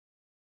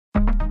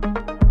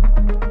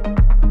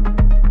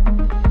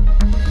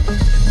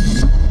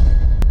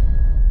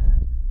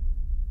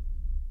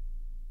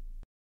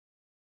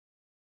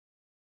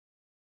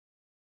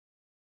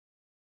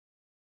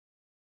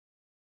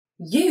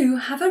You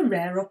have a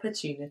rare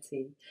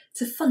opportunity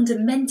to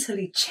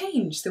fundamentally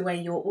change the way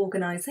your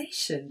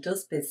organisation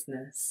does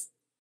business.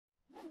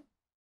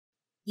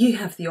 You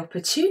have the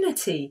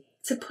opportunity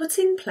to put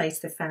in place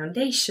the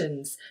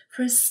foundations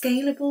for a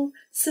scalable,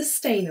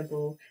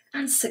 sustainable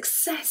and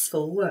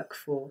successful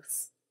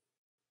workforce.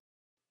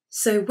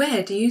 So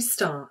where do you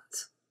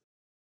start?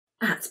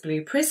 At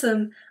Blue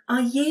Prism,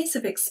 our years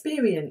of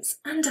experience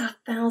and our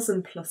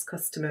 1,000+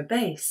 customer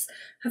base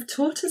have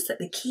taught us that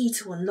the key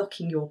to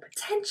unlocking your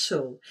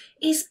potential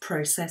is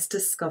process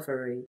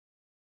discovery.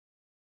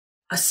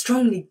 A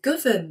strongly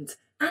governed,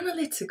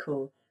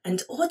 analytical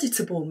and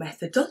auditable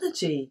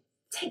methodology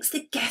takes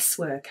the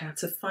guesswork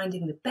out of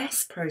finding the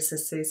best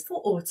processes for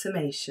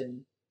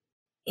automation,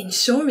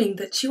 ensuring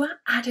that you are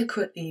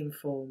adequately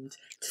informed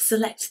to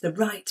select the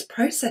right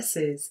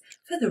processes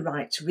for the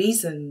right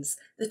reasons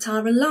that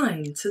are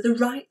aligned to the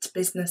right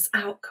business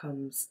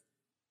outcomes,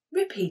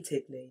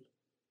 repeatedly.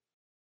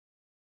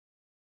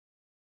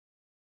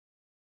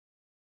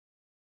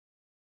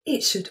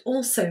 It should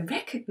also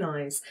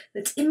recognise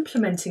that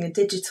implementing a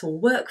digital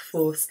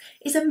workforce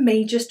is a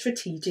major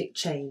strategic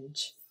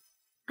change,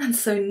 and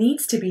so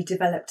needs to be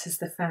developed as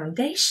the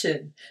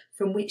foundation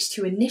from which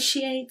to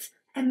initiate,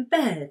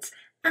 embed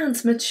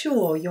and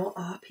mature your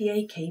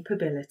RPA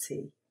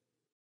capability.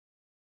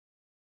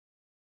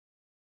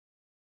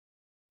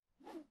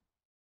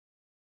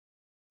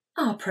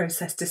 Our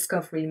process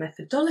discovery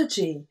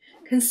methodology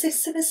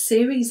consists of a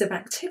series of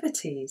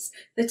activities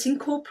that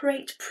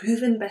incorporate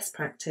proven best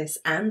practice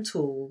and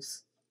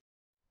tools.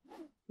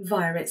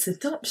 Via its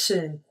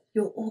adoption,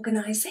 your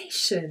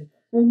organisation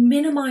will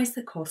minimise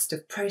the cost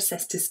of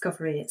process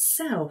discovery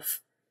itself,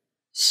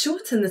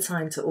 shorten the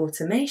time to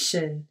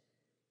automation,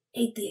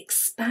 aid the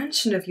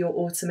expansion of your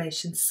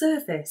automation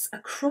service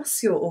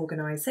across your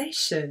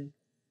organisation,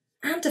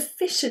 and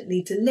efficiently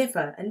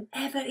deliver an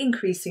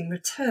ever-increasing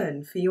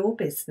return for your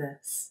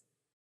business.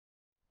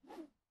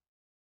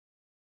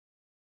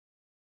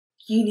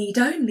 You need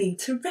only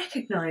to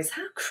recognise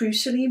how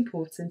crucially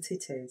important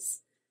it is.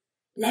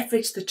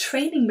 Leverage the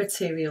training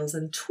materials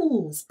and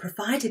tools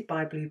provided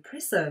by Blue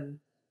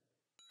Prism,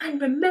 and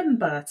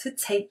remember to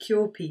take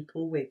your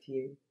people with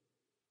you.